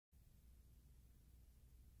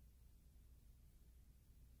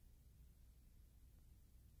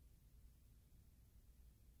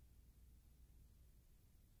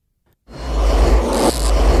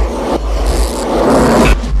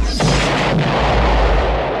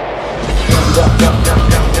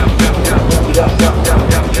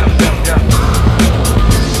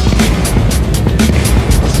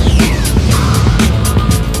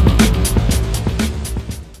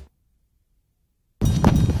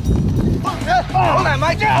on,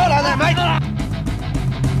 mate. Hold on there, mate.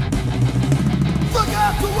 Look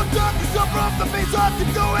out to what darkness up from the face off.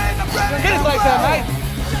 Keep going, I'm ready. Get his legs out, mate.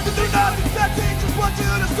 If there's nothing that just want you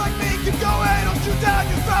to strike me. Keep going, I'll shoot down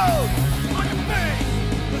your throat. Look at me.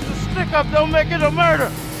 Just a stick up don't make it a murder.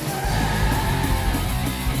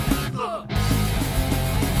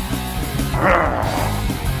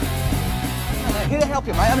 I'm here to help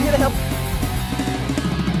you, mate. I'm here to help you.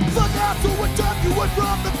 Look out to what dark you would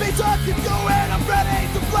from the face off. Keep going, I'm ready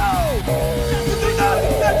to blow. If there's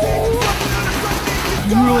nothing that just want you to strike me. Keep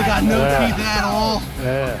going. You really got no teeth at all.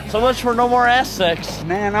 Yeah. So much for no more ass sex.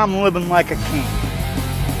 Man, I'm living like a king.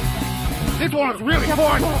 This one is really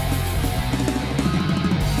fun.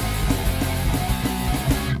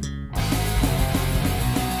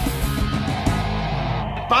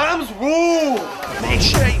 Bombs rule! Make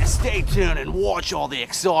sure you stay tuned and watch all the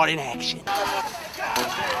exciting action.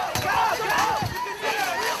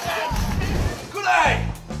 Good day!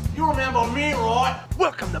 You remember me, right?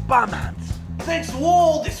 Welcome to Bomb Hunts. Thanks to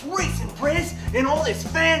all this recent press and all this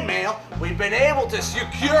fan mail, we've been able to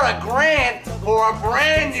secure a grant for a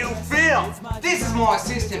brand new film. This is my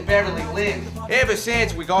assistant, Beverly Lynn. Ever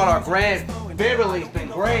since we got our grant, Beverly's been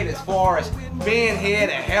great as far as being here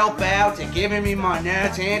to help out, to giving me my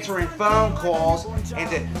notes, answering phone calls, and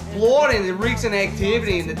to plotting the recent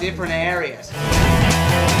activity in the different areas.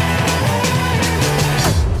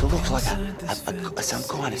 So it looks like some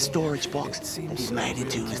kind of storage box that he's made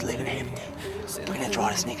into his living empty. We're gonna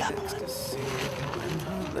try to sneak up on it.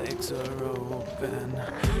 Legs are open,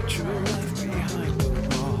 true life behind the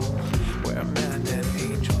wall, where men and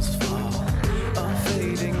angels fall, a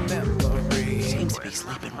fading memory. Seems to be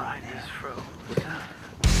sleeping right now.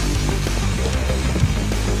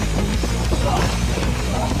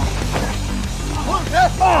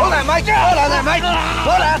 Hold on, mate. Hold on there, mate.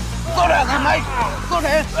 Hold on. Slow down there, mate. Slow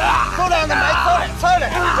down. Slow down there, mate. Slow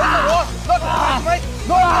down. Look, mate.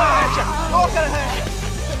 Not gonna hurt you. Not gonna hurt you.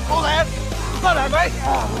 Slow down. Slow down, mate.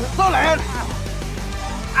 Slow down.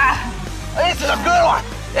 This is a good one.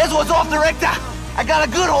 This one's off the Richter. I got a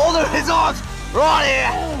good hold of his arms. Right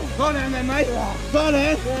here. Slow down there, mate. Slow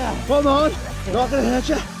down. Hold on. Not gonna hurt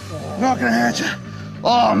you. Not gonna hurt you.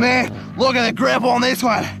 Oh, man. Look at the grip on this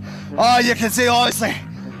one. Oh, you can see, obviously,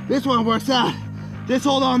 this one works out. Just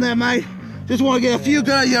hold on there, mate. Just want to get a few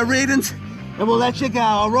good of your readings, and we'll let you go,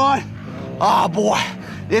 all right? Oh, boy.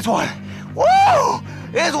 This one. Woo!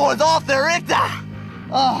 This one's off the Richter.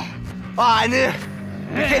 Oh, I knew.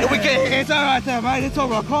 We can't. It's all right there, mate. It's all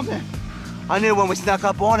right. Calm down. I knew when we snuck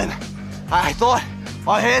up on him. I thought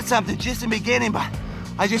I heard something just in the beginning, but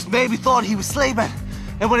I just maybe thought he was sleeping.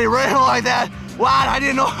 And when he ran like that, what? I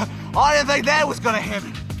didn't know. I didn't think that was gonna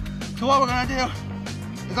happen. So what we're gonna do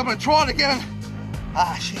is I'm gonna try to get him.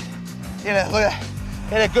 Ah, shit. Look at that.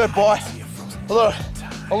 Hit a good boy.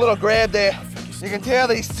 A little grab there. You can tell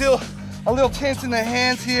that he's still a little tense in the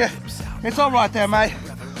hands here. It's all right there, mate.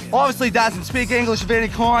 Obviously doesn't speak English of any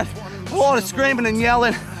kind. A lot of screaming and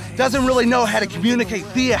yelling. Doesn't really know how to communicate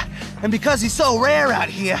fear. And because he's so rare out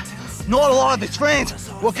here, not a lot of his friends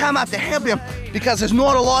will come up to help him because there's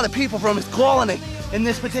not a lot of people from his colony in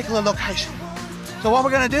this particular location. So what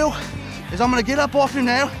we're gonna do is I'm gonna get up off him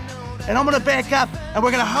now, and I'm gonna back up, and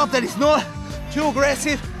we're gonna hope that he's not too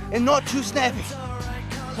aggressive and not too snappy.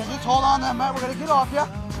 So just hold on there, mate. We're gonna get off you.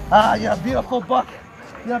 Ah, you're a beautiful buck.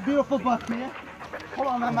 You're a beautiful buck, man. Hold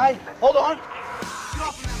on there, mate. Hold on. Get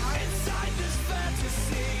off him there, mate.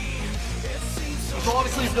 He's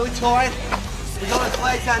obviously really tired. He's got his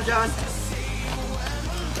legs undone.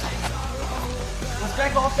 Let's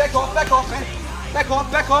back off, man.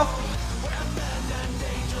 Back off.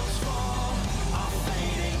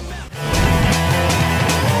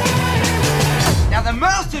 Now the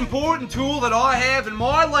most important tool that I have in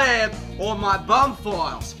my lab are my bum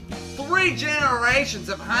files. 3 generations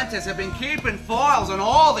of hunters have been keeping files on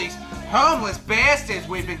all these homeless bastards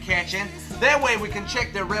we've been catching. That way we can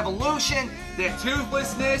check their revolution, their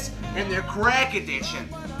toothlessness, and their crack addiction.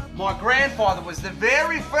 My grandfather was the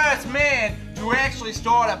very first man to actually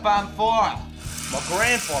start a bum file. My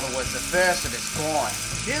grandfather was the first of his kind.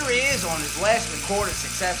 Here he is on his last recorded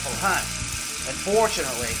successful hunt.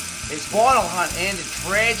 Unfortunately, his final hunt ended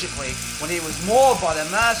tragically when he was mauled by the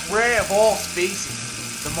most rare of all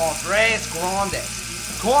species, the Mothraeus grandex,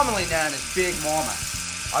 commonly known as Big Mama.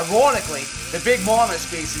 Ironically, the Big Mama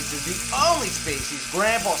species is the only species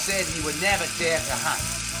Grandpa said he would never dare to hunt.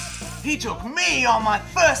 He took me on my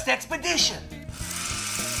first expedition.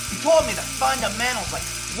 He taught me the fundamentals like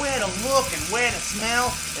where to look and where to smell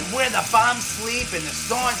and where the bums sleep and the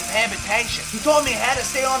signs of habitation. He taught me how to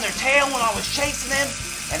stay on their tail when I was chasing them,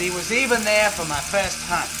 and he was even there for my first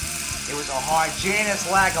hunt. It was a Hyginus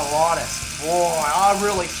lagulatus. Boy, I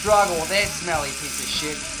really struggle with that smelly piece of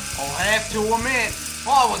shit. I'll have to admit,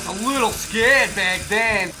 I was a little scared back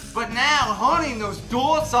then. But now hunting those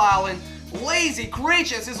docile and lazy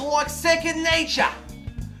creatures is like second nature.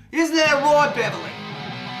 Isn't that right, Beverly?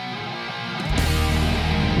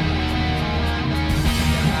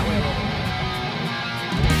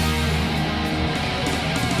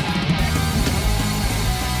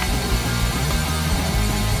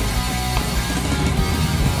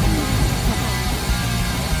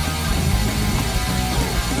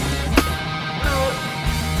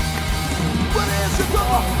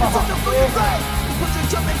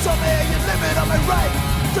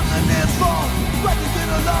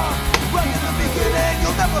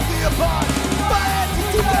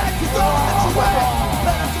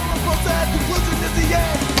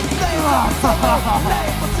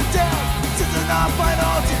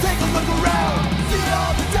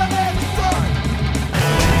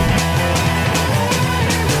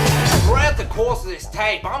 Throughout the course of this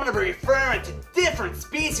tape, I'm going to be referring to different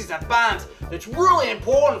species of bums that's really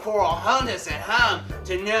important for our hunters at home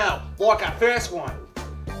to know, like our first one.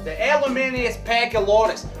 The Aluminius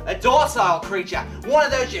pachylotus, a docile creature, one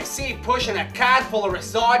of those you see pushing a cart full of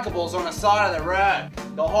recyclables on the side of the road.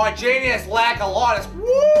 The Hyginus lagulatus,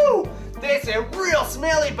 woo! That's a real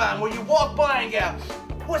smelly bum where you walk by and go,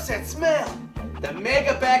 what's that smell? The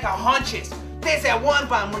Megabaca hunches, that's that one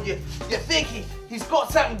bum where you think he's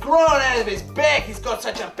got something growing out of his back, he's got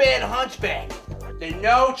such a bad hunchback. The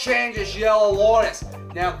No Changes Yellow Lotus.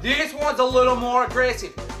 Now this one's a little more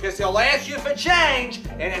aggressive because they'll ask you for change,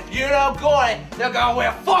 and if you don't got it, they'll go,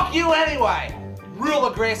 well, fuck you anyway. Real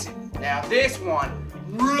aggressive. Now this one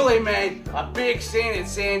really made a big scene in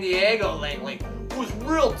San Diego lately. Was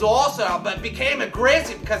real docile but became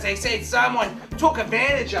aggressive because they said someone took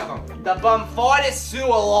advantage of him. The Bumphitis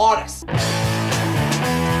suilatus.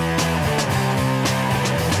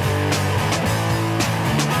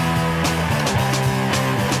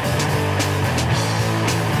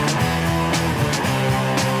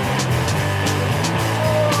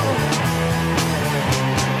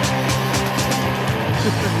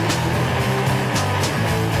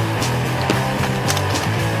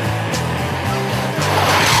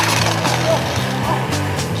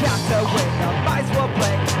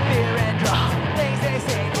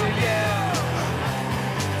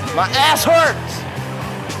 My ass hurts!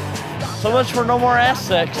 So much for no more ass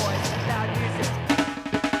sex.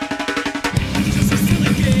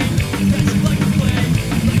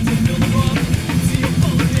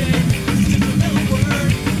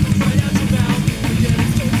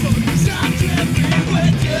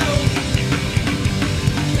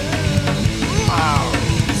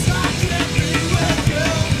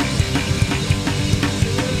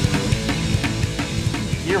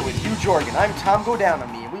 Here with you, Jorgen, I'm Tom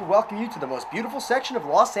Godown-on-Me. Welcome you to the most beautiful section of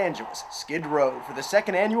Los Angeles, Skid Row, for the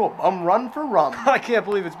second annual Bum Run for Rum. I can't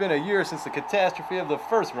believe it's been a year since the catastrophe of the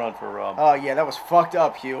first Run for Rum. Oh yeah, that was fucked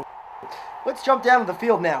up, Hugh. Let's jump down to the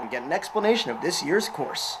field now and get an explanation of this year's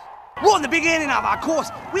course. Right in the beginning of our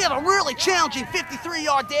course, we have a really challenging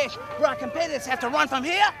 53-yard dash where our competitors have to run from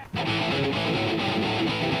here, right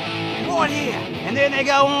here, and then they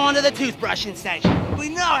go on to the toothbrushing station. We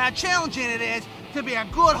know how challenging it is to be a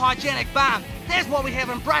good hygienic bum. That's why we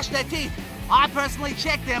haven't brushed their teeth. I personally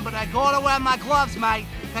checked them, but I gotta wear my gloves, mate,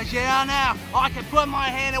 because you don't know, I could put my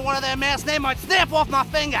hand in one of their mouths and they might snap off my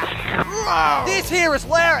finger. Whoa. This here is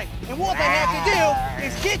Larry, and what they have to do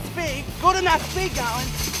is get speed, good enough speed going.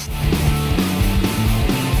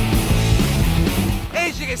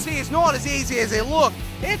 As you can see, it's not as easy as it looks.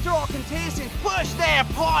 After all contestants push their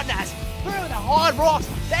partners through the hard rocks,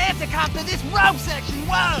 they have to come to this rope section.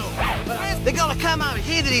 Whoa! But first, they're gonna come over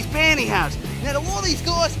here to these pantyhose. Now, to all these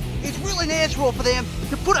guys, it's really natural for them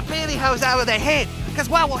to put a pantyhose over their head. Because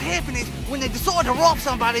what will happen is, when they decide to rob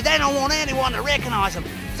somebody, they don't want anyone to recognize them.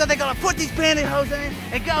 So they're gonna put these pantyhose in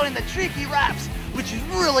and go in the tricky ropes, which is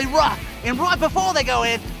really rough. And right before they go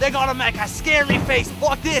in, they're gonna make a scary face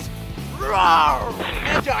like this.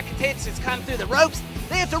 After our contestants come through the ropes,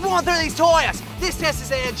 they have to run through these tires. This tests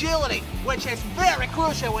their agility, which is very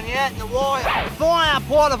crucial when you're out in the wild. Final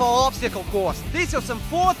part of our obstacle course. These are some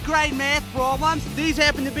 4th grade math problems. These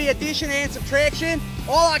happen to be addition and subtraction.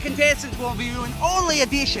 All our contestants will be doing only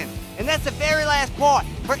addition. And that's the very last part.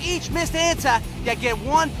 For each missed answer, you get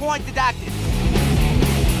 1 point deducted.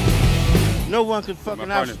 No one can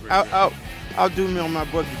fucking outdo me on my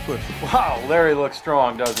buggy push. Wow, Larry looks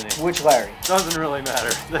strong, doesn't he? Which Larry? Doesn't really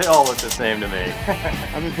matter. They all look the same to me.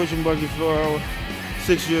 I've been pushing buggies for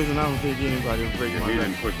 6 years and I don't think anybody will break my We leg.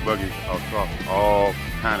 didn't push buggies across all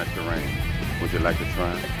kind of terrain. Would you like to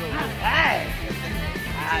try?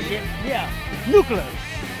 Yeah.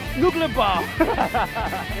 Nuclear bomb.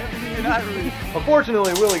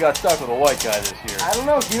 Unfortunately, Willie got stuck with a white guy this year. I don't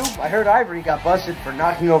know, Hugh. I heard Ivory got busted for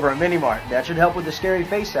knocking over a mini-mart. That should help with the scary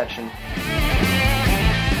face section.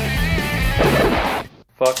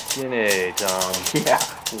 Fucking A, Tom. Yeah,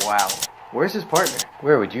 wow. Where's his partner?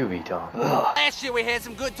 Where would you be, Tom? Last year we had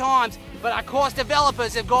some good times, but our course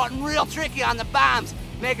developers have gotten real tricky on the bombs,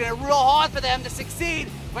 making it real hard for them to succeed.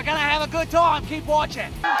 We're gonna have a good time. Keep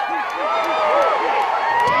watching. Look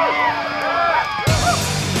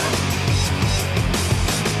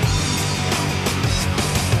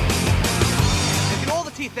at all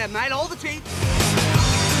the teeth there, mate. All the teeth.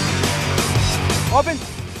 Open.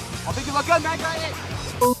 I think you look good, mate. Go ahead.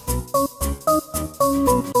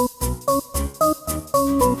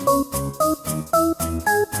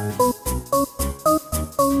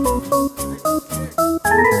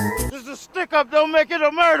 Just a stick up don't make it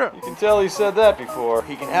a murder. You can tell he said that before.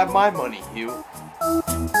 He can have my money, Hugh.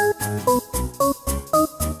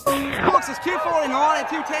 Books is 249 and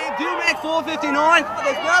 210. Do make 459.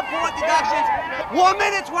 There's no point deductions. 1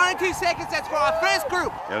 minute 22 seconds. That's for our first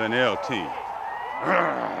group. LNLT.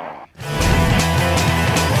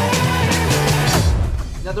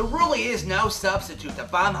 Now there really is no substitute to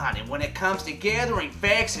bomb hunting when it comes to gathering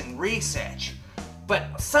facts and research.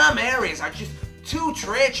 But some areas are just too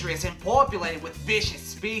treacherous and populated with vicious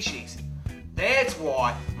species. That's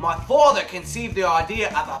why my father conceived the idea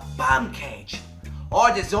of a bomb cage.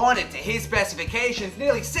 I designed it to his specifications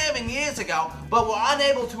nearly 7 years ago, but were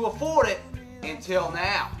unable to afford it until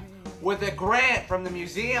now. With a grant from the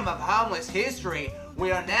Museum of Homeless History,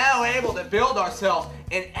 we are now able to build ourselves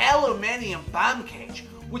an aluminium bomb cage,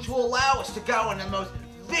 which will allow us to go into the most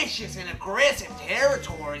vicious and aggressive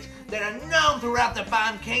territories that are known throughout the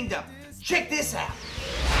bomb kingdom. Check this out.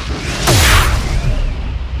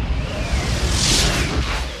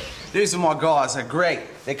 These are my guys, they're great.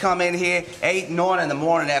 They come in here 8, 9 in the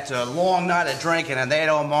morning after a long night of drinking and they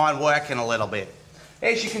don't mind working a little bit.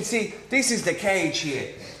 As you can see, this is the cage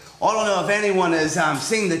here. I don't know if anyone has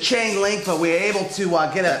seen the chain link, but we're able to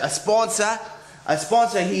get a sponsor. A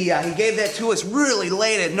sponsor, he gave that to us really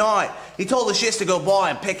late at night. He told us just to go by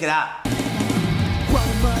and pick it up.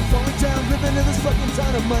 Living in this fucking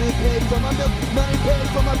town of money paid for my milk, money paid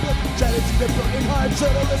for my bill. Try to keep it broken hard, try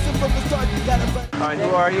to listen from the start. Gotta find. Alright, who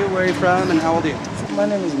are you? Where are you from? And how old are you? My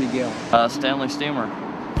name is Miguel. Stanley Steamer.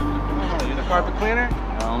 Oh, you're the carpet cleaner?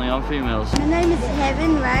 Only on females. My name is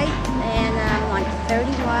Heaven Wright, and I'm like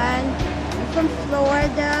 31. I'm from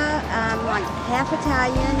Florida. I'm like half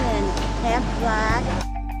Italian and half black.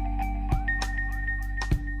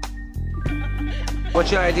 What's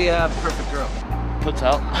your idea of a perfect girl? Puts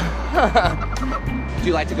out. Do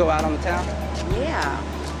you like to go out on the town? Yeah.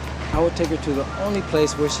 I would take her to the only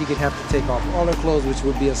place where she could have to take off all her clothes, which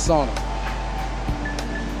would be a sauna.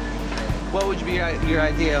 What would be your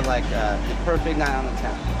idea of like the perfect night on the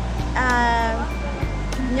town?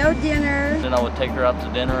 No dinner. Then I would take her out to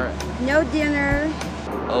dinner. No dinner.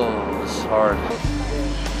 Oh, this is hard.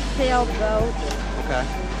 Sailboat. Okay.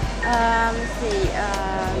 Let's see.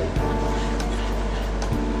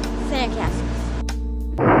 Sandcastles.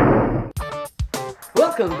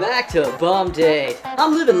 Welcome back to Bum Date.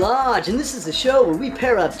 I'm Living Large, and this is the show where we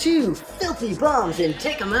pair up two filthy bums and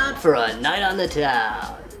take them out for a night on the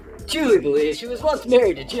town. Julie believes she was once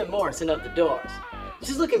married to Jim Morrison of the Doors.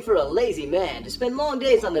 She's looking for a lazy man to spend long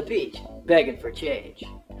days on the beach, begging for change.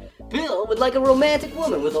 Bill would like a romantic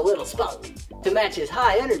woman with a little spunk to match his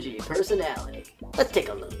high-energy personality. Let's take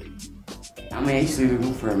a look. I'm actually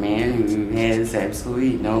looking for a man who has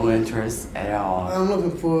absolutely no interest at all. I'm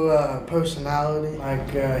looking for personality, like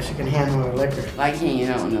she can handle her liquor. Like hanging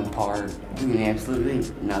out in the park, doing absolutely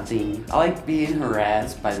nothing. I like being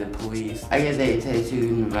harassed by the police. I got that tattooed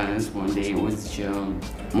in Venice one day. It was Jim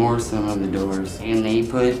Morrison on the Doors, and they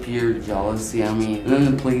put pure jealousy on me, and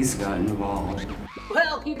then the police got involved.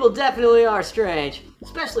 Well, people definitely are strange,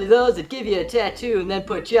 especially those that give you a tattoo and then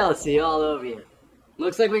put jealousy all over you.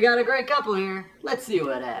 Looks like we got a great couple here. Let's see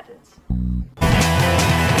what happens.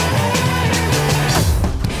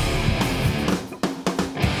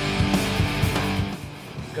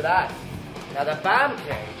 Good eye. Now the bomb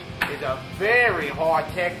cage is a very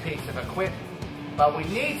high-tech piece of equipment, but we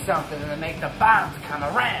need something to make the bombs come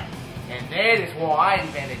around. And that is why I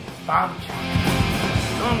invented bomb chunk.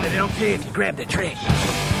 Normally they don't care if you grab the trash.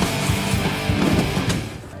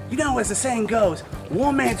 You know, as the saying goes,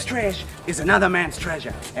 one man's trash is another man's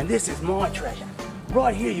treasure, and this is my treasure.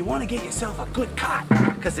 Right here, you want to get yourself a good cart,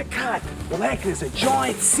 because the cart will act as a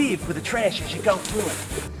giant sieve for the trash as you go through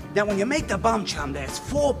it. Now, when you make the bum chum, there's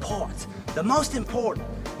 4 parts. The most important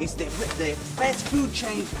is the fast food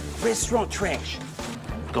chain restaurant trash.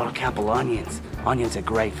 Got a couple onions. Onions are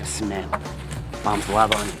great for smell. Bums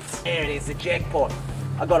love onions. There it is, the jackpot.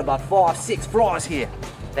 I got about 5, 6 fries here.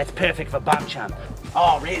 That's perfect for bum chum.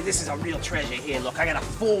 Oh, this is a real treasure here. Look, I got a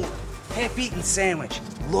full half-eaten sandwich.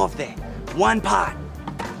 Love that. 1 pot.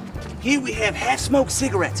 Here we have half-smoked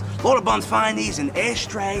cigarettes. A lot of bums find these in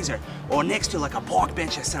ashtrays or next to like a park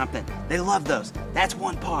bench or something. They love those. That's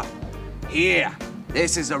 1 pot. Here,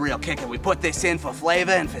 this is a real kicker. We put this in for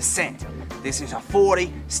flavor and for scent. This is a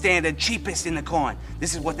 40 standard, cheapest in the coin.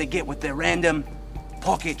 This is what they get with their random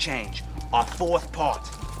pocket change. Our 4th pot.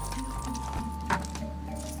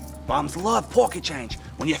 Bums love pocket change.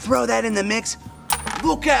 When you throw that in the mix,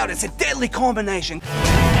 look out, it's a deadly combination.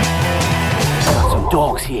 Got some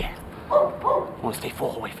dogs here. Once they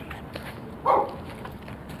fall away from them.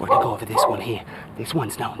 We're gonna go over this one here. This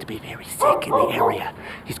one's known to be very sick in the area.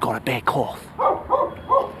 He's got a bad cough.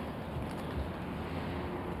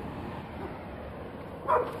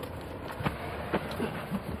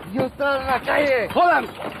 Yo está en la calle.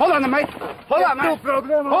 Hold on there, mate. Hold on, mate.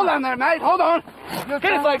 Hold on there, mate. Hold on.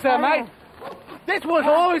 Get his legs there, mate. This one's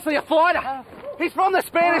obviously a fighter. He's from the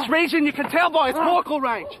Spanish region. You can tell by his vocal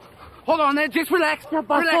range. Hold on there. Just relax.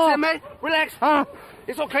 Relax there, mate. Relax.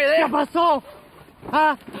 It's okay there. ¿Qué pasó?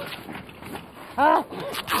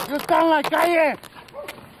 Yo está en la calle.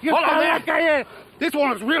 Yo Hold está on en la there. calle. This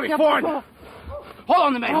one is really fun. Hold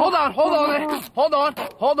on there, mate. Hold on there.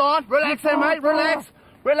 Hold on. Relax there, mate. Relax.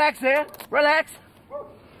 Relax there. Relax.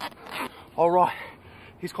 All right.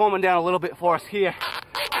 He's calming down a little bit for us here.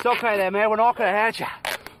 It's okay there, man. We're not going to hurt you.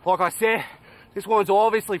 Like I said, this one's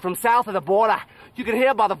obviously from south of the border. You can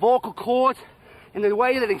hear by the vocal cords and the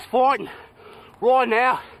way that he's fighting. Right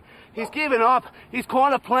now, he's giving up. He's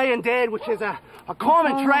kind of playing dead, which is a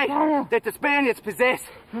common trait that the Spaniards possess.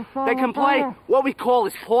 They can play what we call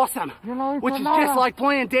as possum, which is just like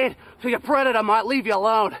playing dead, so your predator might leave you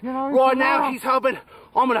alone. Right now, he's hoping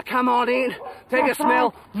I'm going to come on in, take a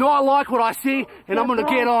smell, not like what I see, and I'm going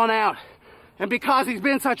to get on out. And because he's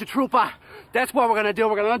been such a trooper, that's what we're going to do.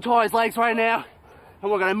 We're going to untie his legs right now,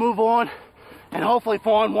 and we're going to move on and hopefully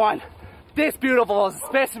find one. This beautiful as a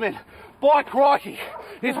specimen, by crikey,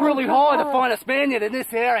 it's really hard to find a Spaniard in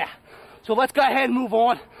this area. So let's go ahead and move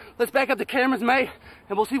on. Let's back up the cameras, mate,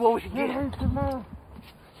 and we'll see what we can get.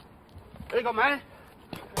 There you go, man.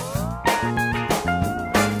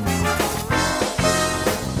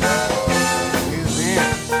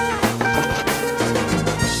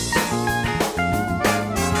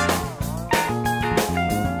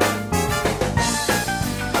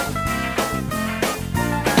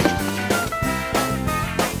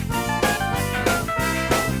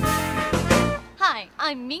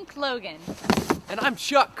 I'm Mink Logan. And I'm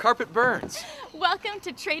Chuck, Carpet Burns. Welcome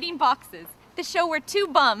to Trading Boxes, the show where 2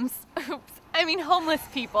 bums, homeless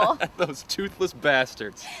people. Those toothless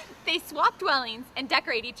bastards. They swap dwellings and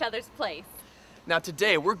decorate each other's place. Now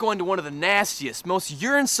today, we're going to one of the nastiest, most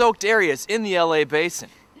urine-soaked areas in the LA basin.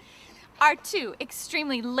 Our 2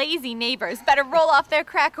 extremely lazy neighbors better roll off their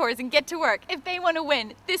crack whores and get to work if they want to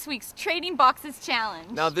win this week's Trading Boxes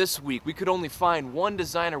Challenge. Now this week, we could only find one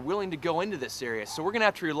designer willing to go into this area, so we're going to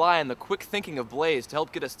have to rely on the quick thinking of Blaze to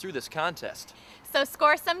help get us through this contest. So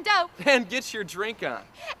score some dope. And get your drink on.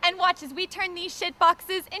 And watch as we turn these shit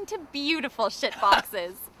boxes into beautiful shit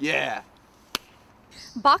boxes. Yeah.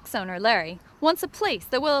 Box owner Larry wants a place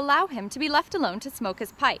that will allow him to be left alone to smoke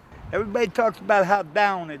his pipe. Everybody talks about how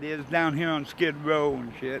down it is down here on Skid Row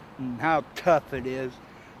and shit, and how tough it is.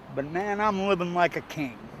 But man, I'm living like a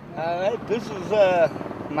king. Alright, this is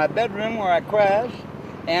my bedroom where I crash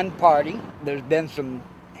and party. There's been some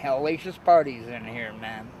hellacious parties in here,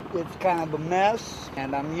 man. It's kind of a mess,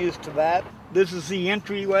 and I'm used to that. This is the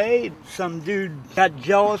entryway. Some dude got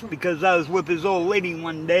jealous because I was with his old lady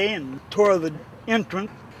one day and tore the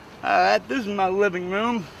entrance. Alright, this is my living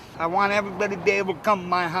room. I want everybody to be able to come to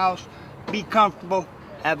my house, be comfortable,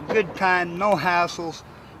 have a good time, no hassles,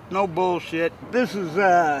 no bullshit. This is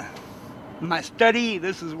my study.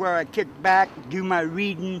 This is where I kick back, do my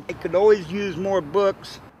reading. I could always use more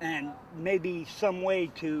books and maybe some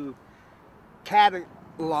way to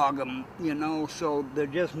catalog them, you know, so they're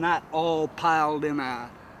just not all piled in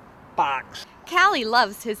a box. Callie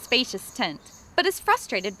loves his spacious tent, but is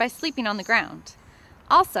frustrated by sleeping on the ground.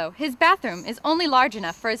 Also, his bathroom is only large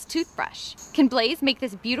enough for his toothbrush. Can Blaze make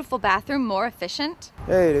this beautiful bathroom more efficient?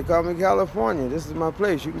 Hey, they call me California. This is my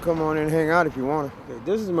place. You can come on in and hang out if you want to. Okay,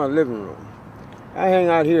 this is my living room. I hang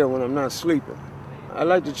out here when I'm not sleeping. I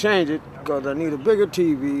like to change it because I need a bigger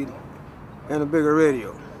TV and a bigger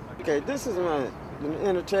radio. Okay, this is my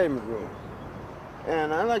entertainment room.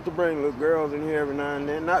 And I like to bring little girls in here every now and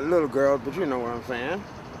then. Not little girls, but you know what I'm saying.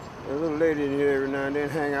 A little lady in here every now and then,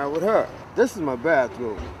 hang out with her. This is my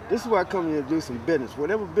bathroom. This is where I come here to do some business,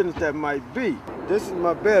 whatever business that might be. This is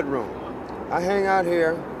my bedroom. I hang out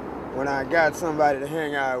here when I got somebody to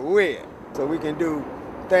hang out with, so we can do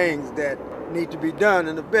things that need to be done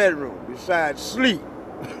in the bedroom besides sleep,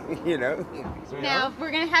 you know. Now,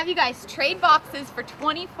 we're gonna have you guys trade boxes for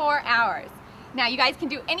 24 hours. Now, you guys can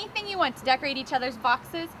do anything you want to decorate each other's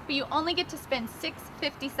boxes, but you only get to spend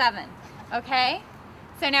 $6.57, okay?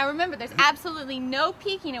 So now remember, there's absolutely no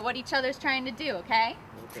peeking at what each other's trying to do, okay?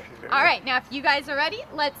 All right, now if you guys are ready,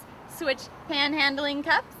 let's switch panhandling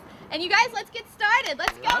cups. And you guys, let's get started.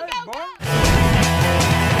 Let's go, go, go!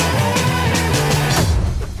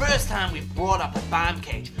 The first time we brought up a bomb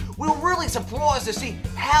cage, we were really surprised to see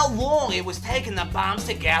how long it was taking the bombs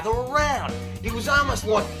to gather around. It was almost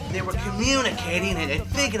like they were communicating and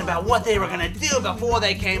thinking about what they were gonna do before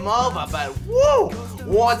they came over, but woo!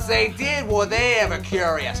 Once they did, were they ever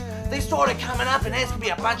curious? They started coming up and asking me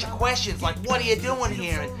a bunch of questions like, what are you doing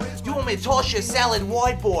here? And do you want me to toss you a salad,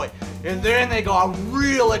 white boy? And then they got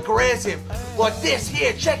real aggressive, like this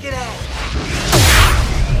here, check it out.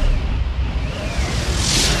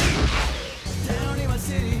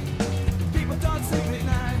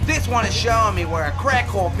 This one is showing me where a crack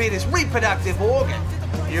whore bit his reproductive organ.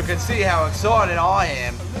 You can see how excited I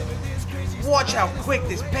am. Watch how quick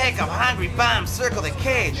this pack of hungry bums circle the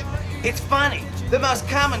cage. It's funny, the most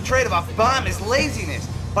common trait of a bum is laziness,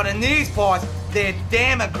 but in these parts, they're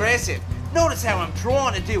damn aggressive. Notice how I'm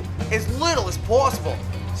trying to do as little as possible.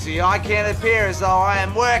 See, I can't appear as though I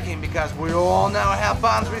am working because we all know how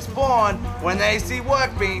bums respond when they see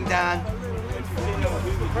work being done.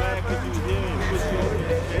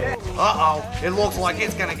 Uh-oh, it looks like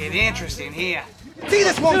it's gonna get interesting here. See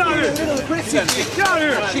this one? Get out of here! Get out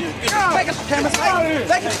of here! Take us to camera,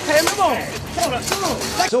 take us to camera, come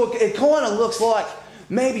on! So it kind of looks like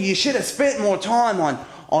maybe you should have spent more time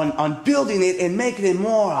on building it and making it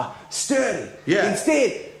more sturdy. Yeah.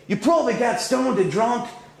 Instead, you probably got stoned and drunk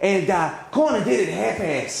and kind of did it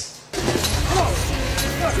half-ass.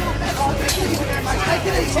 Take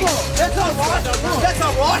it easy. That's all right. That's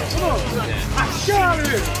all right. Get out of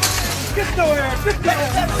here. Get the air. Get the air.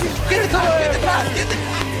 Get the car. Get the car. Get the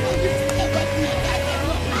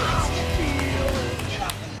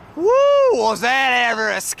Woo! Was that ever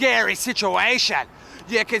a scary situation?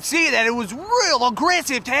 You could see that it was real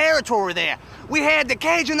aggressive territory there. We had the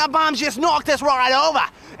cage and the bombs just knocked us right over.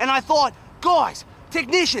 And I thought, guys,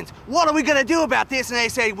 technicians, what are we gonna do about this? And they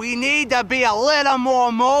said, we need to be a little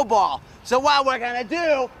more mobile. So what we're gonna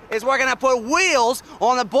do is we're gonna put wheels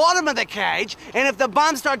on the bottom of the cage, and if the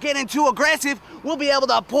bums start getting too aggressive, we'll be able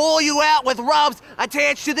to pull you out with ropes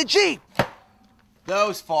attached to the Jeep.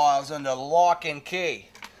 Those files under lock and key.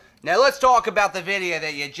 Now let's talk about the video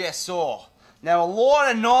that you just saw. Now a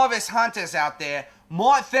lot of novice hunters out there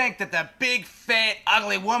might think that the big, fat,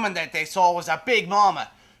 ugly woman that they saw was a big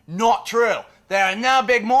mama. Not true. There are no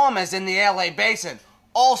big mamas in the LA basin.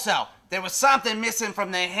 Also, there was something missing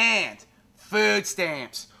from their hand. Food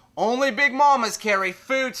stamps. Only big mamas carry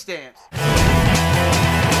food stamps.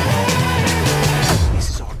 This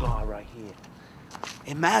is our guy right here.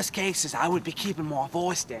 In most cases, I would be keeping my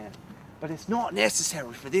voice down, but it's not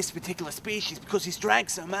necessary for this particular species because he's drank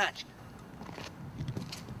so much.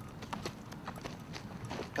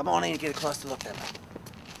 Come on in and get a closer look at him.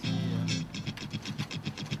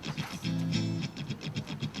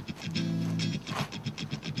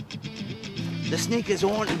 The sneakers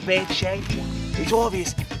aren't in bad shape. It's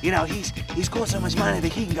obvious, you know, he's got so much money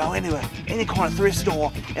that he can go anywhere, any kind of thrift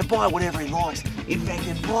store, and buy whatever he likes. In fact,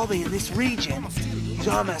 and probably in this region, he's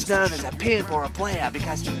almost known as a pimp or a player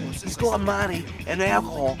because he's got money and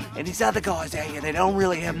alcohol, and these other guys out here, they don't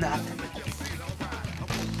really have nothing.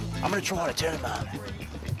 I'm gonna try to turn him on.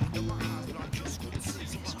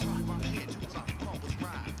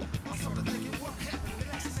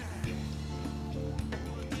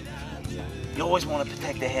 You always want to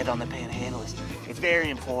protect the head on the panhandlers. It's very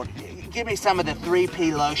important. Give me some of the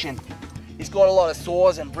 3P lotion. He's got a lot of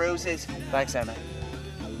sores and bruises. Thanks, Emma.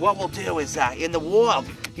 What we'll do is, in the wild,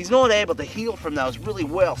 he's not able to heal from those really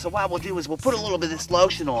well. So what we'll do is we'll put a little bit of this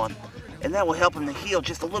lotion on, and that will help him to heal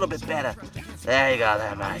just a little bit better. There you go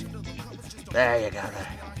there, mate. There you go there.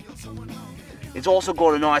 It's also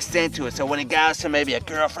got a nice scent to it, so when he goes to maybe a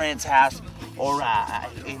girlfriend's house or,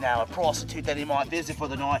 you know, a prostitute that he might visit for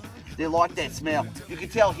the night, they like that smell. You can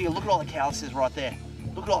tell here, look at all the calluses right there.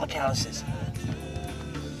 Look at all the calluses.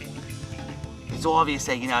 It's obvious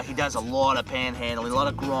that, you know, he does a lot of panhandling, a lot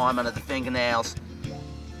of grime under the fingernails.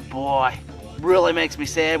 Boy, really makes me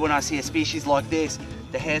sad when I see a species like this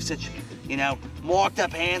to have such, you know, marked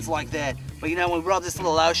up hands like that. But you know, when we rub this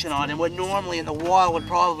little lotion on, and what normally in the wild would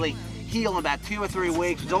probably heal in about 2 or 3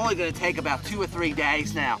 weeks, it's only gonna take about 2 or 3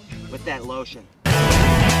 days now with that lotion.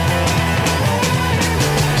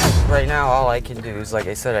 Right now, all I can do is, like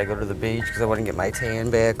I said, I go to the beach because I want to get my tan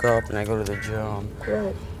back up, and I go to the gym.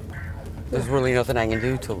 Right. There's really nothing I can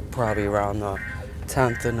do till probably around the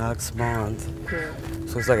 10th of next month. Yeah.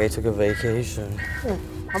 So it's like I took a vacation. Yeah.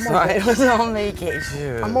 I was on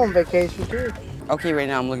vacation. I'm on vacation too. Okay, right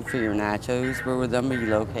now I'm looking for your nachos. Where would them be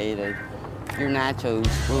located? Your nachos,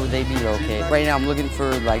 where would they be located? Right now I'm looking for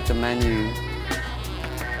like the menu.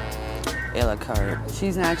 A la carte.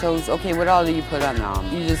 Cheese nachos. Okay, what all do you put on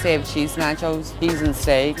them? You just have cheese nachos? Cheese and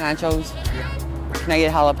steak nachos? Can I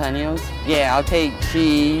get jalapenos? Yeah, I'll take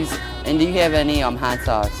cheese. And do you have any hot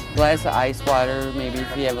sauce? Glass of ice water, maybe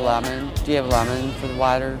if you have lemon. Do you have lemon for the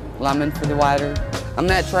water? Lemon for the water? I'm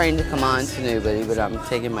not trying to come on to nobody, but I'm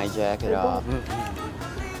taking my jacket off.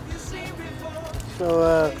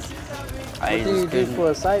 So, what do you do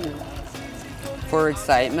for excitement? For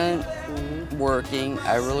excitement? Working.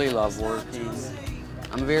 I really love working.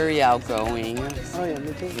 I'm very outgoing. Oh yeah,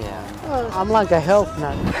 me too. Yeah. I'm like a health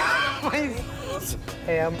nut.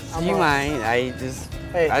 Hey, I'm Do you mind?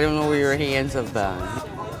 I don't know where your hands have been.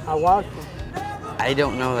 I wash them. I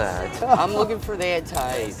don't know that. I'm looking for that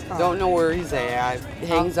type. Don't know where he's at.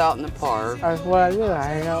 Hangs out in the park. That's what I do. I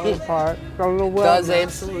hang out in the park. Don't know what. Does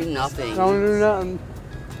absolutely nothing. Don't do nothing.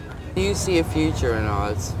 Do you see a future in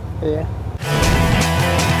us? Yeah.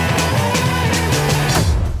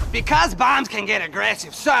 Because bombs can get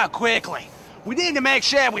aggressive so quickly, we need to make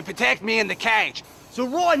sure we protect me in the cage. So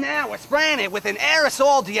right now we're spraying it with an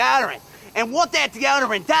aerosol deodorant. And what that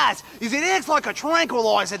deodorant does is it acts like a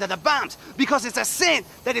tranquilizer to the bombs because it's a scent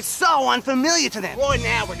that is so unfamiliar to them. Right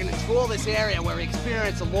now we're gonna tour this area where we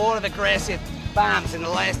experienced a lot of aggressive bombs in the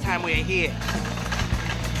last time we were here.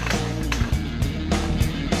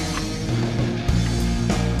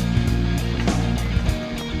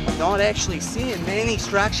 Not actually seeing many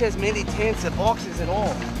structures, many tents or boxes at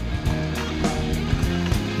all.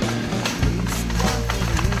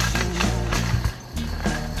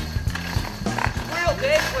 Real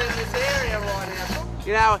desolate in this area right now.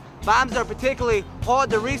 You know, bombs are particularly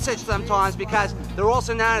hard to research sometimes because they're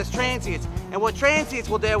also known as transients. And what transients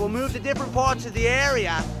will do will move to different parts of the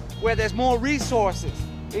area where there's more resources.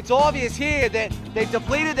 It's obvious here that they've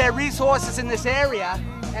depleted their resources in this area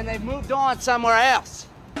and they've moved on somewhere else.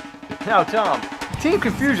 Now, Tom, Team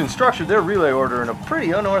Confusion structured their relay order in a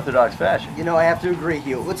pretty unorthodox fashion. You know, I have to agree,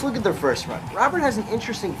 Hugh. Let's look at their first run. Robert has an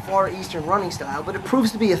interesting Far Eastern running style, but it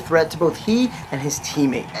proves to be a threat to both he and his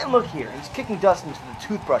teammate. And look here, he's kicking dust into the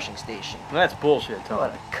toothbrushing station. That's bullshit, Tom.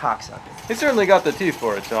 What a cocksucker. He certainly got the teeth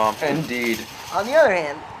for it, Tom. Indeed. On the other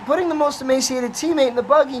hand, putting the most emaciated teammate in the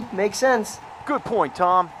buggy makes sense. Good point,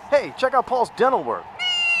 Tom. Hey, check out Paul's dental work.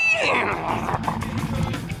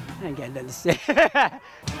 I ain't got nothing to say.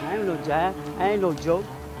 I ain't no jive. I ain't no joke.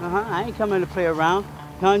 I ain't coming to play around.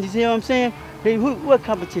 You see what I'm saying? Hey, what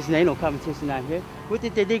competition? Ain't no competition out here. What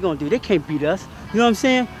they gonna do? They can't beat us. You know what I'm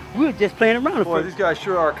saying? We're just playing around. Boy, these guys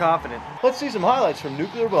sure are confident. Let's see some highlights from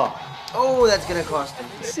Nuclear Bomb. Oh, that's gonna cost him.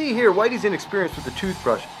 See here, Whitey's inexperience with the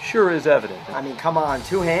toothbrush sure is evident. I mean, come on,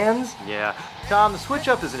 2 hands? Yeah. Tom, the switch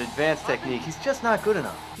up is an advanced technique. He's just not good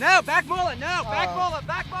enough. No, back mullet, no, back mullet,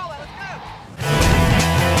 let's go.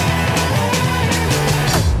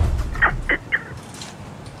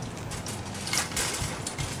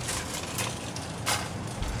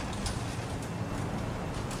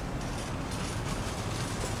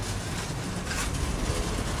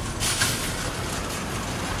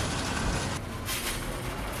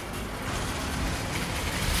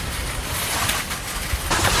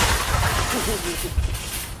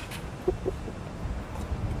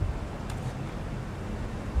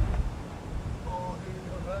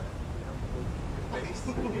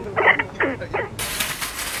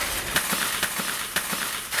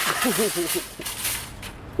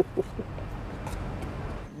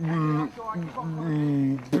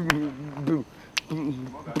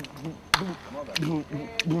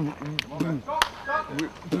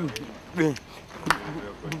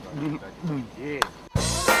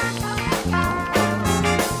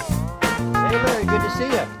 Good to see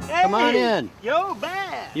you. Come on in. Yo,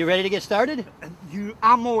 bad. You ready to get started?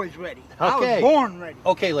 I'm always ready. Okay. I was born ready.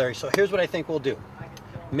 Okay, Larry, so here's what I think we'll do.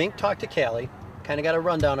 Mink talked to Callie, kind of got a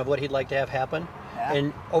rundown of what he'd like to have happen. Yeah.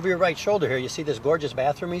 And over your right shoulder here, you see this gorgeous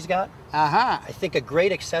bathroom he's got? Uh-huh. I think a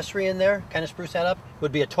great accessory in there, kind of spruce that up,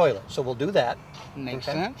 would be a toilet. So we'll do that. Makes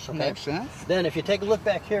sense. Okay. Makes sense. Then if you take a look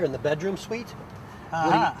back here in the bedroom suite,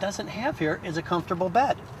 What he doesn't have here is a comfortable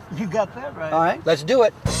bed. You got that right. All right, let's do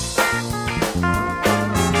it.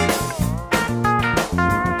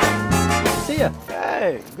 See ya.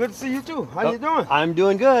 Hey, good to see you too. How you doing? I'm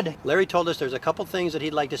doing good. Larry told us there's a couple things that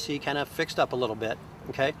he'd like to see kind of fixed up a little bit.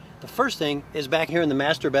 Okay. The first thing is back here in the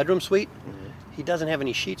master bedroom suite. He doesn't have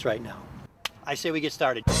any sheets right now. I say we get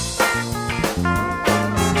started. I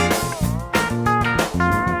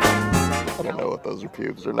don't know if those are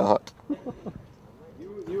pubes or not.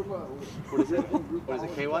 What is it? What is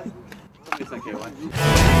it, KY? It's not KY.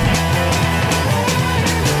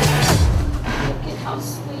 Look at how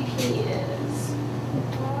sweet he is.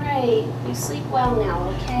 Great. You sleep well now,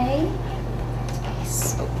 okay? He's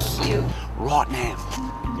so cute. Right now,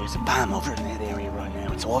 there's a bum over in that area right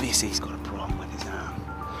now. It's obvious he's got a problem with his arm.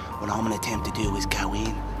 What I'm gonna attempt to do is go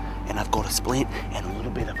in, and I've got a splint and a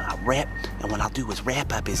little bit of a wrap, and what I'll do is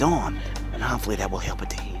wrap up his arm, and hopefully that will help it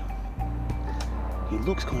to heal. He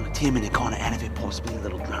looks kind of timid and kind of out of it, possibly a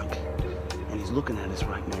little drunk, and he's looking at us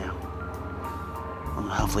right now. I'm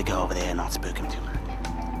gonna hopefully go over there and not spook him too much.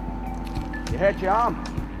 You hurt your arm.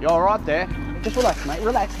 You all right there? Just relax, mate.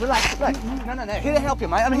 Relax, relax, relax. No, here to help you,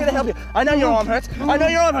 mate. I'm here to help you. I know your arm hurts. I know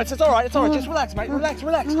your arm hurts. It's all right. It's all right. Just relax, mate. Relax,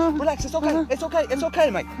 relax, relax. It's okay. It's okay. It's okay,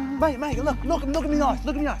 mate. Mate, look at me nice.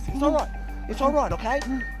 Look at me nice. It's all right. It's all right, okay?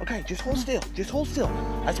 Okay, just hold still. Just hold still.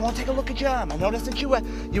 I just want to take a look at your arm. I noticed that you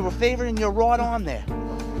were favoring your right arm there.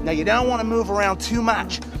 Now you don't want to move around too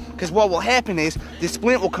much, because what will happen is this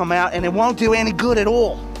splint will come out and it won't do any good at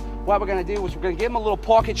all. What we're gonna do is we're gonna give him a little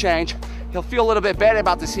pocket change. He'll feel a little bit better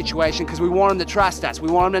about the situation because we want him to trust us. We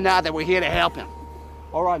want him to know that we're here to help him.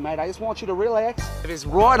 All right, mate, I just want you to relax. If his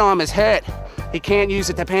right arm is hurt, he can't use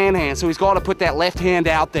it to panhand, so he's got to put that left hand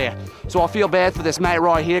out there. So I feel bad for this mate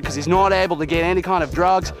right here because he's not able to get any kind of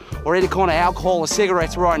drugs or any kind of alcohol or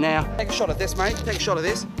cigarettes right now. Take a shot of this, mate. Take a shot of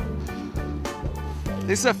this.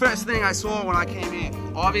 This is the first thing I saw when I came in.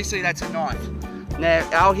 Obviously, that's a knife. Now,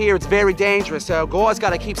 out here, it's very dangerous, so guys got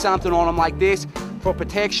to keep something on them like this for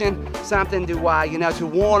protection, something to, to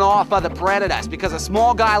warn off other predators, because a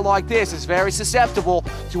small guy like this is very susceptible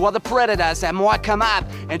to other predators that might come up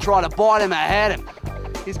and try to bite him or hurt him.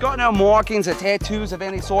 He's got no markings or tattoos of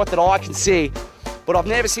any sort that I can see, but I've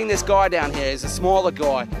never seen this guy down here. He's a smaller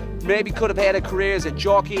guy. Maybe could have had a career as a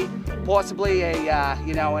jockey, possibly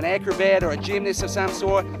an acrobat or a gymnast of some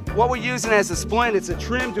sort. What we're using as a splint, it's a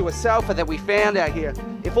trim to a sofa that we found out here.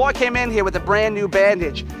 If I came in here with a brand new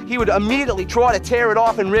bandage, he would immediately try to tear it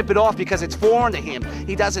off and rip it off because it's foreign to him.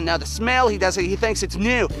 He doesn't know the smell, he thinks it's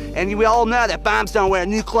new. And we all know that bums don't wear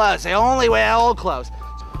new clothes, they only wear old clothes.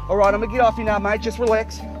 All right, I'm gonna get off you now, mate, just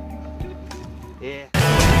relax. Yeah.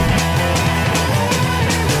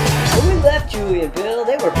 When we left Julie and Bill,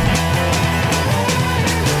 they were...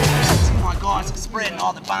 My guys are spreading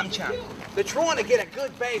all the bum chunk. They're trying to get a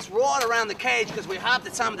good base right around the cage because we hope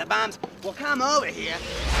that some of the bums will come over here.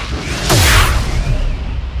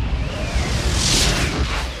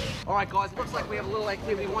 All right, guys, looks like we have a little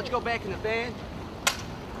activity. Why don't you go back in the van?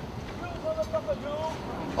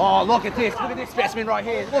 Oh, look at this. Look at this specimen right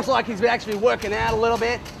here. Looks like he's actually working out a little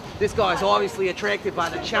bit. This guy's obviously attracted by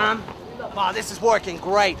the chum. Oh, this is working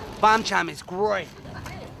great. Bum chum is great.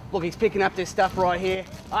 Look, he's picking up this stuff right here.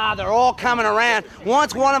 Ah, they're all coming around.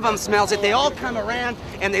 Once one of them smells it, they all come around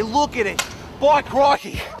and they look at it. By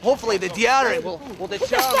crikey. Hopefully the deodorant will deter them. What the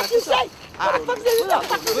fuck is that?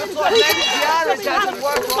 Looks like maybe the deodorant doesn't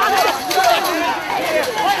work right now.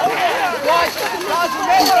 Guys, you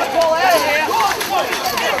may want to pull out of here.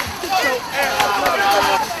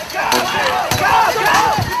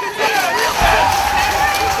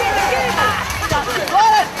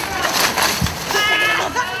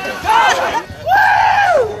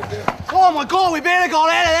 Oh my God, we better got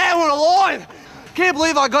out of that one alive. Can't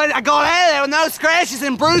believe I got out of there with no scratches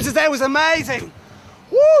and bruises. That was amazing.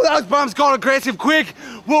 Woo, those bums got aggressive quick.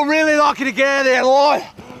 We're really lucky to get out of there alive.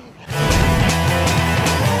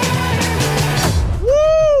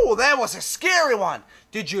 Woo, that was a scary one.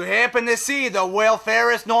 Did you happen to see the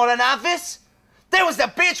welfareist not enough this? That was the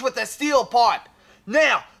bitch with the steel pipe.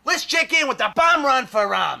 Now, let's check in with the bum run for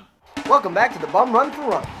rum. Welcome back to the Bum Run for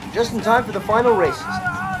Rum. Just in time for the final races.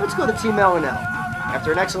 Let's go to Team L&L.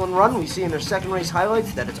 After an excellent run, we see in their second race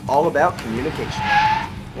highlights that it's all about communication.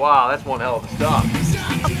 Wow, that's one hell of a stop.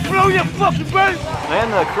 Brilliant fucking bass!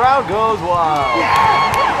 And the crowd goes wild.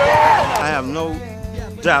 I have no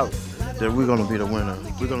doubt that we're going to be the winner.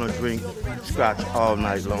 We're going to drink scotch all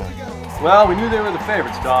night long. Well, we knew they were the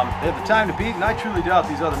favorites, Tom. They had the time to beat, and I truly doubt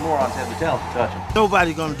these other morons had the talent to touch them.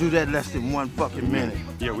 Nobody's going to do that less than 1 fucking minute.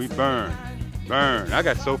 Yeah, we burn. Burn. I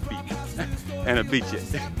got soap feet. And a beach it.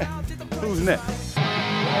 Who's next?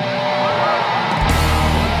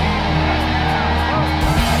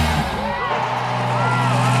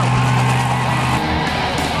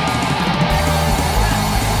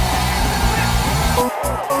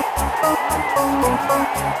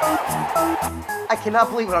 cannot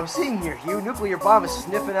believe what I'm seeing here, Hugh. Nuclear Bomb is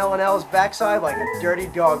sniffing L&L's backside like a dirty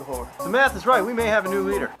dog whore. The math is right. We may have a new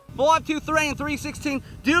leader. 5, 2, 3, and 3, 16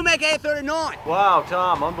 do make 839. Wow,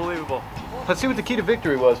 Tom, unbelievable. Let's see what the key to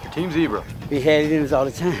victory was for Team Zebra. We had this all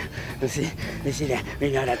the time. Let's see that.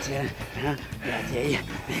 We know that's it. Huh? I tell you.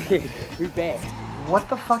 We bad. What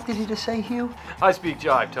the fuck did he just say, Hugh? I speak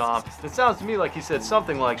jive, Tom. It sounds to me like he said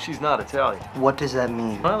something like she's not Italian. What does that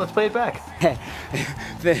mean? Well, let's play it back.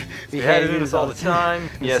 we had it in us all the time.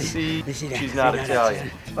 Yes, see, she's not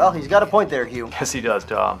Italian. Well, he's got a point there, Hugh. Yes, he does,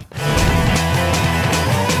 Tom.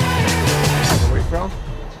 Where you from?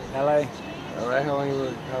 L.A. All right, how long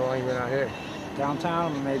you been out here?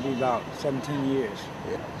 Downtown, maybe about 17 years.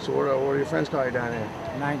 Yeah. So what do your friends call you down there?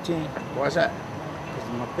 19. Why's that?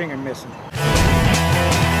 Because my finger missing.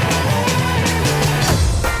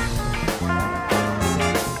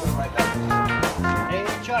 Hey,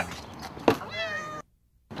 Chuck.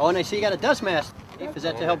 Oh, and I see you got a dust mask. Is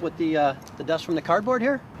that to help with the dust from the cardboard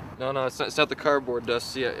here? No, it's not the cardboard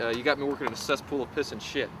dust. See, you got me working in a cesspool of piss and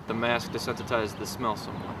shit. The mask desensitized the smell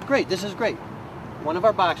somewhat. Great, this is great. One of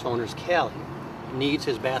our box owners, Callie, needs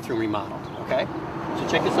his bathroom remodeled, okay? So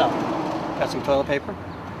check this out. Got some toilet paper.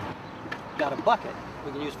 Got a bucket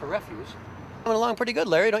we can use for refuse. Coming along pretty good,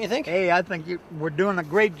 Larry, don't you think? Hey, I think we're doing a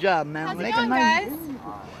great job, man. How's it going, guys?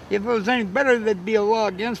 If it was any better, there'd be a law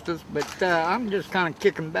against us, but I'm just kind of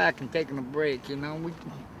kicking back and taking a break, you know?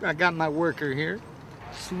 I got my worker here.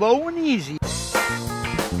 Slow and easy.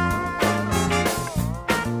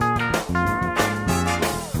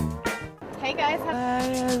 Hey guys,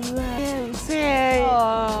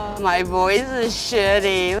 My voice is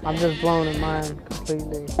shitty. I'm just blown in mind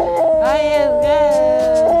completely. So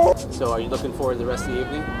are you looking forward to the rest of the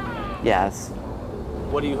evening? Yes.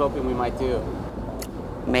 What are you hoping we might do?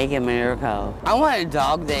 Make a miracle. I want a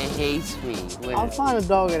dog that hates me. I'll find a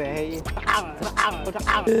dog that hates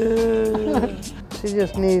you. She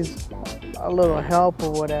just needs a little help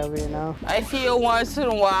or whatever, you know? I feel once in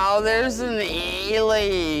a while there's an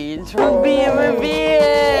alien being revealed.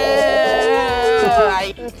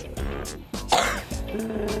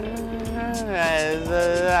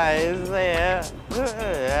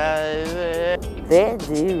 That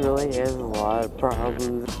dude really has a lot of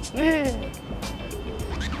problems.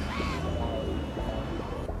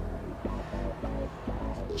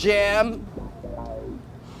 Jim,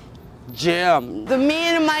 the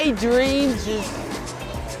man of my dreams just...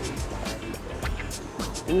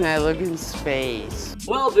 And I look in space.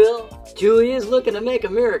 Well, Bill, Julie is looking to make a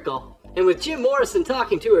miracle. And with Jim Morrison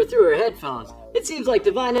talking to her through her headphones, it seems like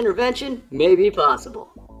divine intervention may be possible.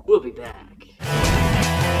 We'll be back.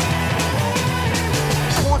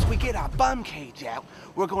 Once we get our bum cage out,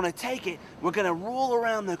 we're gonna take it, we're gonna roll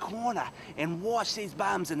around the corner and watch these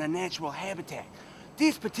bums in their natural habitat.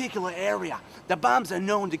 This particular area, the bums are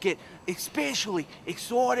known to get especially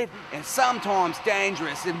excited and sometimes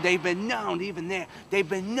dangerous, and they've been known, even there, they've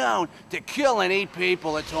been known to kill and eat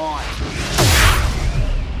people at times.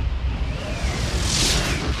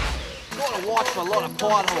 Gotta watch for a lot of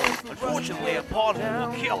potholes. Unfortunately, a pothole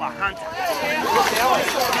will kill a hunter.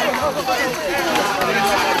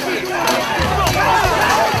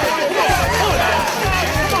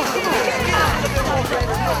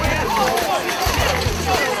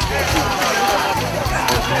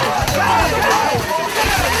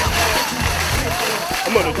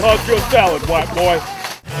 I'm gonna toss your salad, white boy.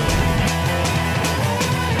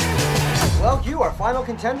 Well, Hugh, our final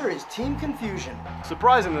contender is Team Confusion.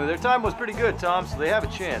 Surprisingly, their time was pretty good, Tom, so they have a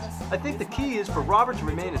chance. I think the key is for Robert to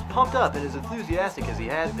remain as pumped up and as enthusiastic as he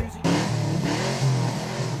has been.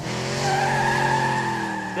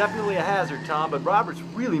 Definitely a hazard, Tom, but Robert's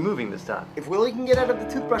really moving this time. If Willie can get out of the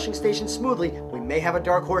toothbrushing station smoothly, we may have a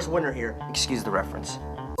dark horse winner here. Excuse the reference.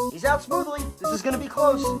 He's out smoothly. This is gonna be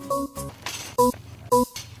close.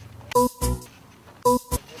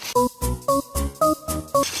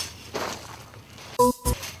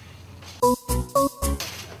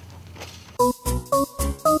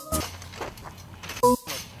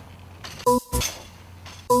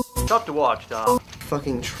 Tough to watch, Tom.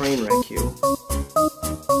 Fucking train wreck, Hugh.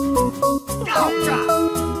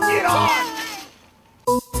 Get on!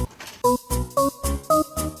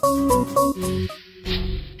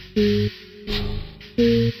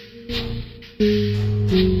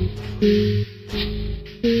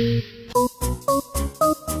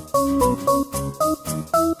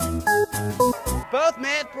 Both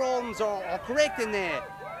math problems are correct in there.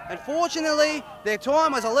 Unfortunately, their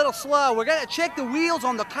time was a little slow. We're gonna check the wheels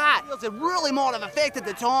on the cart. It really might have affected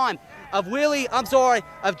the time of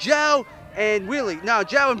of Joe and Willie. No,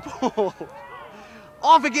 Joe and Paul.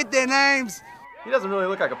 I forget their names. He doesn't really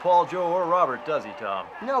look like a Paul, Joe, or Robert, does he, Tom?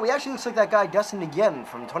 No, he actually looks like that guy Dustin again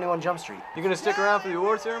from 21 Jump Street. You gonna stick around for the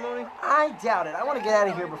award ceremony? I doubt it. I want to get out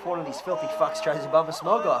of here before one of these filthy fucks tries to bump a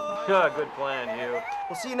smoke off me. Good plan, you.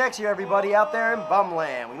 We'll see you next year, everybody, out there in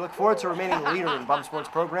Bumland. We look forward to remaining a leader in bum sports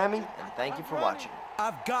programming, and thank you for watching.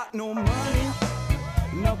 I've got no money,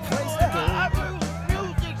 no place to go.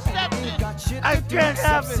 I can't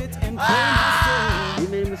have it. He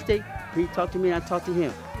made a mistake. He talked to me, and I talked to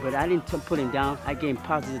him. But I didn't put him down. I gave him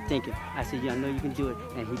positive thinking. I said, yeah, I know you can do it.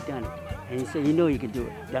 And he done it. And he said, you know you can do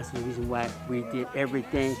it. That's the reason why we did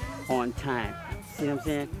everything on time. See what I'm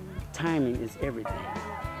saying? Timing is everything.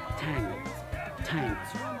 Timing. Timing.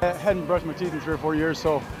 I hadn't brushed my teeth in 3 or 4 years,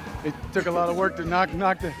 so it took a lot of work to knock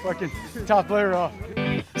the fucking top layer off.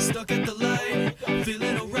 Stuck at the light,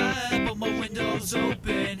 feeling alright, but my window's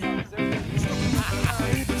open.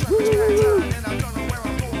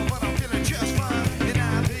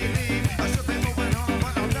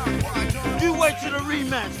 You wait till the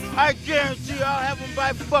rematch. I guarantee I'll have him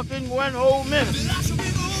by fucking 1 whole minute.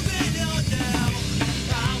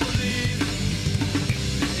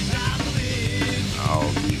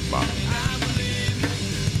 I'll be fine.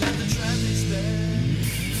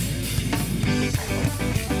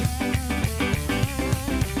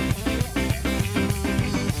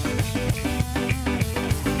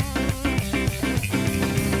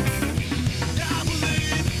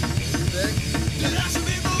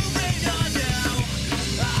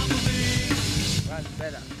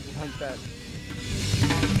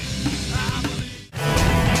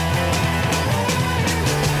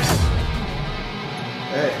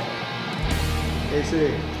 Hey. AC.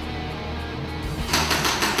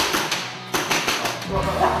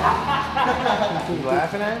 You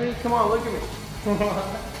laughing at me? Come on, look at me.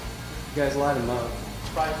 You guys lied him up.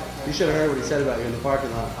 You should have heard what he said about you in the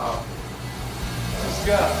parking lot. Oh. Let's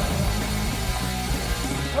go.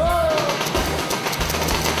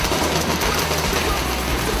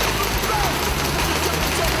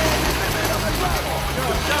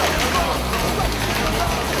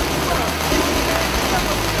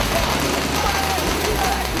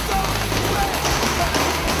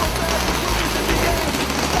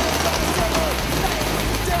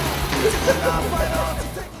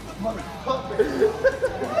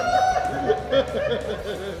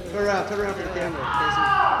 Turn around for the camera, Casey.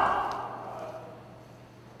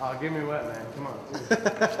 Oh, give me wet, man. Come on.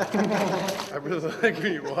 I really like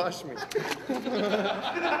when you wash me.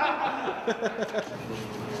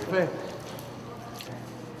 Hey.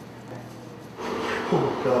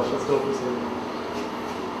 Oh gosh, let's go for some.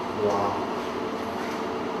 Wow.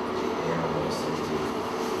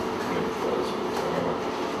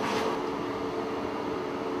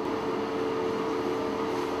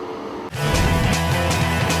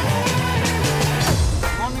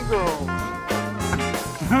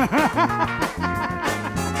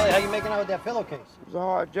 How you making out with that pillowcase? It was a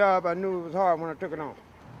hard job. I knew it was hard when I took it on.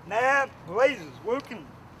 Nah, Blazes working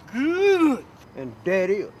good. And that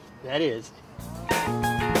is. That is.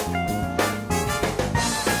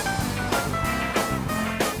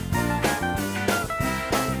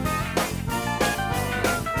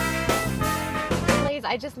 Blaze,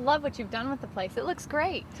 I just love what you've done with the place. It looks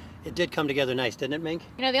great. It did come together nice, didn't it, Mink?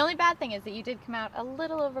 You know, the only bad thing is that you did come out a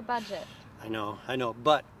little over budget. I know,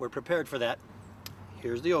 but we're prepared for that.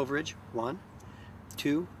 Here's the overage. 1,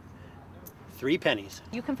 2, 3 pennies.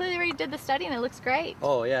 You completely redid the study and it looks great.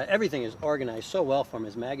 Oh yeah, everything is organized so well for him,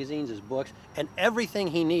 his magazines, his books, and everything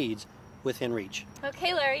he needs within reach.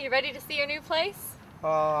 Okay, Larry, you ready to see your new place?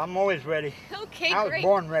 I'm always ready. Okay, I was great.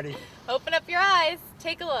 born ready. Open up your eyes.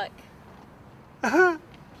 Take a look.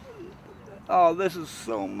 Oh, this is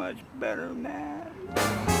so much better, man.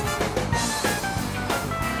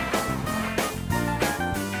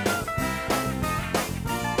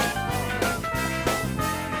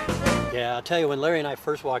 Yeah, I'll tell you, when Larry and I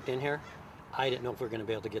first walked in here, I didn't know if we were going to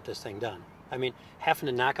be able to get this thing done. I mean, having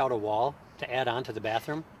to knock out a wall to add on to the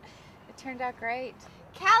bathroom. It turned out great.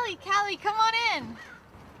 Callie, come on in.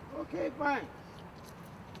 Okay, fine.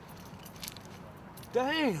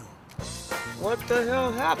 Damn. What the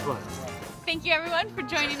hell happened? Thank you, everyone, for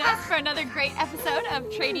joining us for another great episode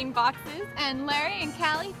of Trading Boxes. And Larry and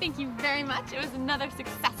Callie, thank you very much. It was another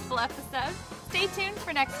successful episode. Stay tuned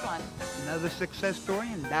for next one. Another success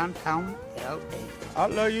story in downtown L.A. I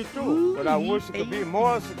love you too, but I wish it could be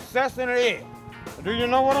more success than it is. Do you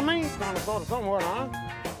know what I mean? Kind of, sort of, somewhat, huh?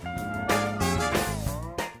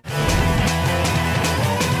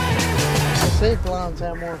 I say clowns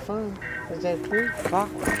have more fun. Is that true? Fuck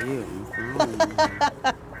you.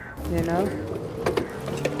 You know?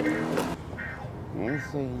 Yes,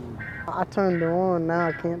 see. I turned her on, now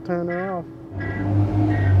I can't turn her off.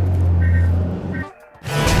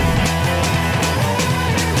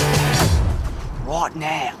 Right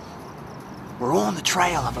now, we're on the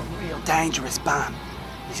trail of a real dangerous bum.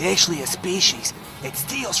 He's actually a species that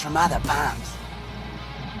steals from other bums.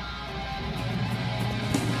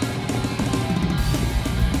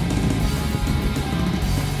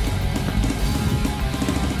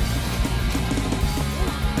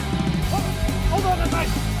 Hold on there, mate.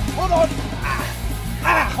 Hold on.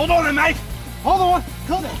 Hold on there, mate. Hold on.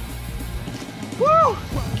 Come on. Woo!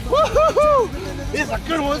 Woo-hoo-hoo! This is a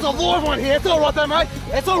good one. There's a live one here. It's all right, though, mate.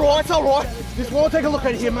 It's all right. It's all right. Just want to take a look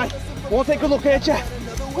at it here, mate. Want to take a look at you.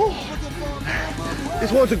 Woo.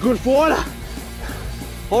 This one's a good fighter.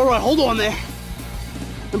 All right, hold on there.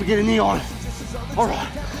 Let me get a knee on. All right.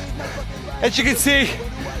 As you can see,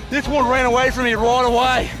 this one ran away from me right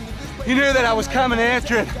away. He knew that I was coming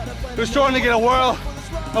after it. He was trying to get a word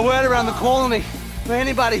around the colony for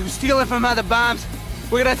anybody who's stealing from other bums.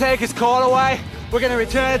 We're gonna take his card away. We're gonna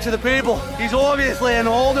return it to the people. He's obviously an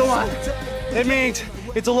older one. It means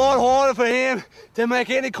it's a lot harder for him to make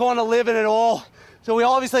any kind of living at all. So he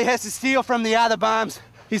obviously has to steal from the other bums.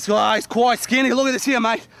 He's quite skinny. Look at this here,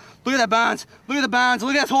 mate. Look at that bones. Look at the bones.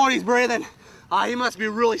 Look at how hard he's breathing. He must be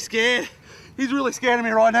really scared. He's really scared of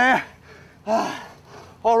me right now.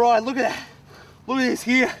 All right, look at that. Look at this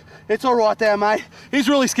here. It's all right there, mate. He's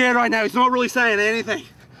really scared right now. He's not really saying anything.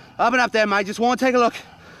 Up and up there, mate. Just want to take a look.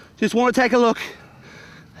 Just want to take a look.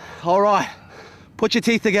 All right. Put your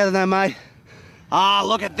teeth together there, mate.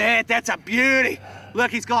 Look at that. That's a beauty.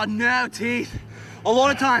 Look, he's got no teeth. A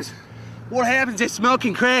lot of times, what happens is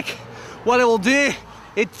smoking crack, what it will do,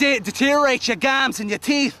 it deteriorates your gums and your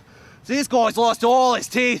teeth. So this guy's lost all his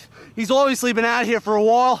teeth. He's obviously been out here for a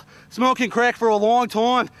while, smoking crack for a long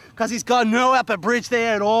time, because he's got no upper bridge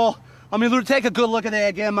there at all. I mean, look, take a good look at that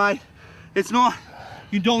again, mate. It's not,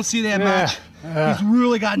 you don't see that much. He's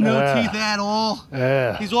really got no teeth at all.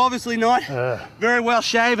 He's obviously not very well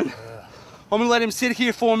shaven. I'm gonna let him sit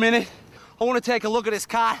here for a minute. I wanna take a look at his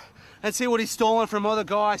car and see what he's stolen from other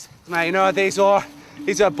guys. Now, you know what these are?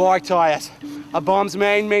 These are bike tires. A bum's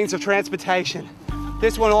main means of transportation.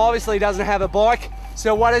 This one obviously doesn't have a bike,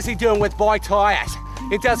 so what is he doing with bike tires?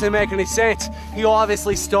 It doesn't make any sense. He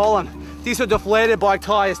obviously stole them. These are deflated bike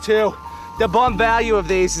tires too. The bum value of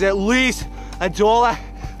these is at least $1,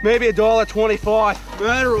 maybe $1.25.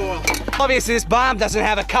 Motor oil. Obviously this bum doesn't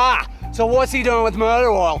have a car, so what's he doing with motor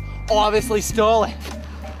oil? Obviously stole it.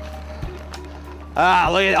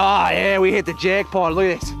 Look at, yeah, we hit the jackpot. Look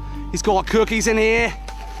at this. He's got cookies in here,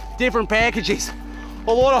 different packages.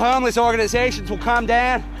 A lot of homeless organizations will come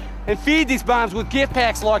down and feed these bums with gift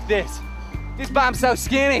packs like this. This bum's so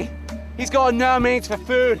skinny, he's got no means for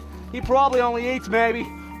food. He probably only eats maybe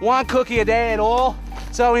 1 cookie a day at all.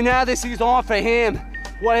 So we know this is on for him.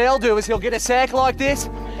 What he'll do is he'll get a sack like this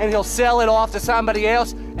and he'll sell it off to somebody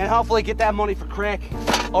else and hopefully get that money for crack.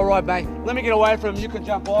 All right, mate, let me get away from him. You can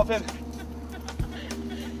jump off him.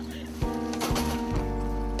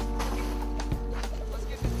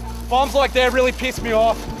 Bums like that really piss me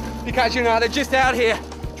off because, you know, they're just out here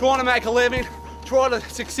trying to make a living, trying to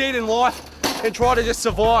succeed in life, and try to just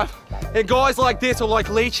survive. And guys like this are like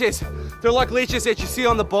leeches. They're like leeches that you see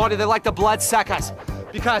on the body. They're like the blood suckers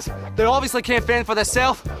because they obviously can't fend for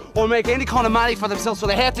themselves or make any kind of money for themselves, so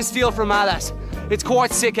they have to steal from others. It's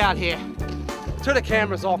quite sick out here. Turn the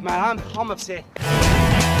cameras off, man. I'm upset.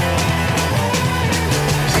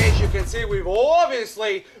 As you can see, we've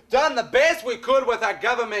obviously done the best we could with our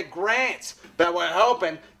government grants, but we're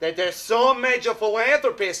hoping that there's some major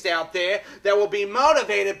philanthropists out there that will be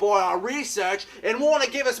motivated by our research and want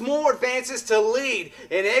to give us more advances to lead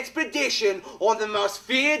an expedition on the most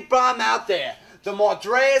feared bum out there, the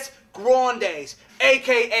Madres Grandes,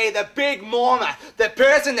 aka the Big Mama, the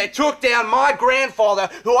person that took down my grandfather,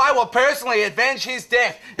 who I will personally avenge his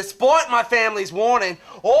death. Despite my family's warning,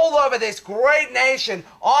 all over this great nation,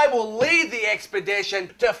 I will lead the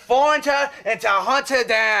expedition to find her and to hunt her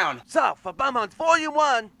down. So, for Bum Hunt Volume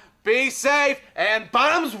 1, be safe and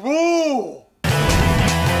bums rule!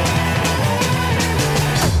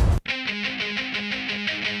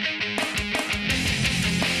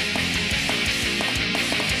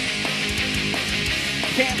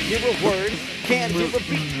 Can't give a word, can't give a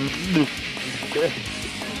beat. Good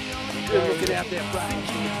looking out there, Brian.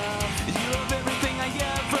 You're everything I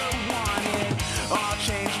ever wanted. I'll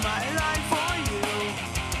change my life for you.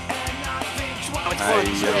 And I think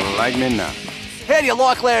twice. Hey, you like me now? How do you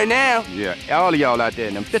like Larry now? Yeah, all of y'all out there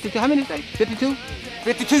in them 52, how many states? 52?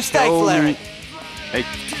 52 states, Larry. Hey.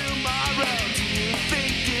 Tomorrow, do you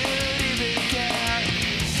think you'll even care?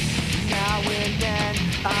 Now and then.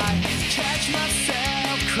 I catch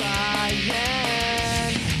myself crying,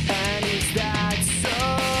 and is that so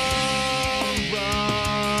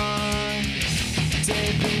wrong?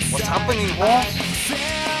 What's happening, Holmes?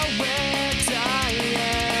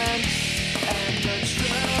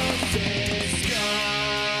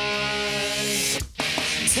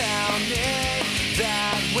 Tell me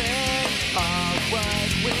that we are what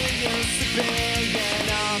we used to be, and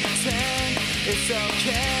I'll pretend it's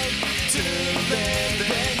okay to live in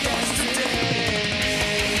yesterdays.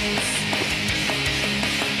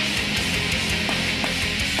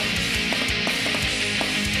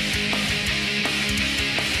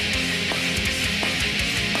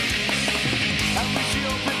 I wish you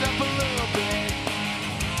opened up a little bit.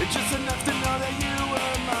 It's just enough to know that you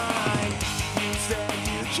were mine. You said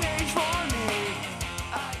you changed for me.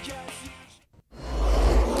 I guess you.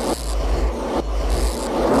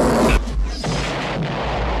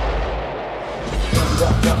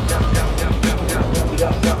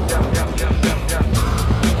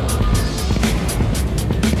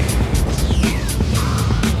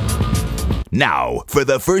 Now, for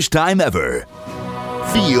the first time ever,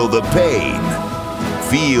 feel the pain,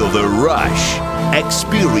 feel the rush,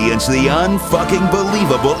 experience the unfucking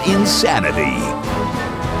believable insanity.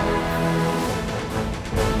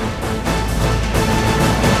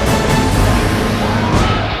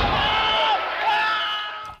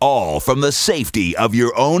 All from the safety of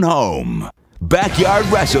your own home. Backyard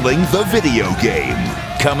Wrestling, the video game,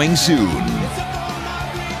 coming soon.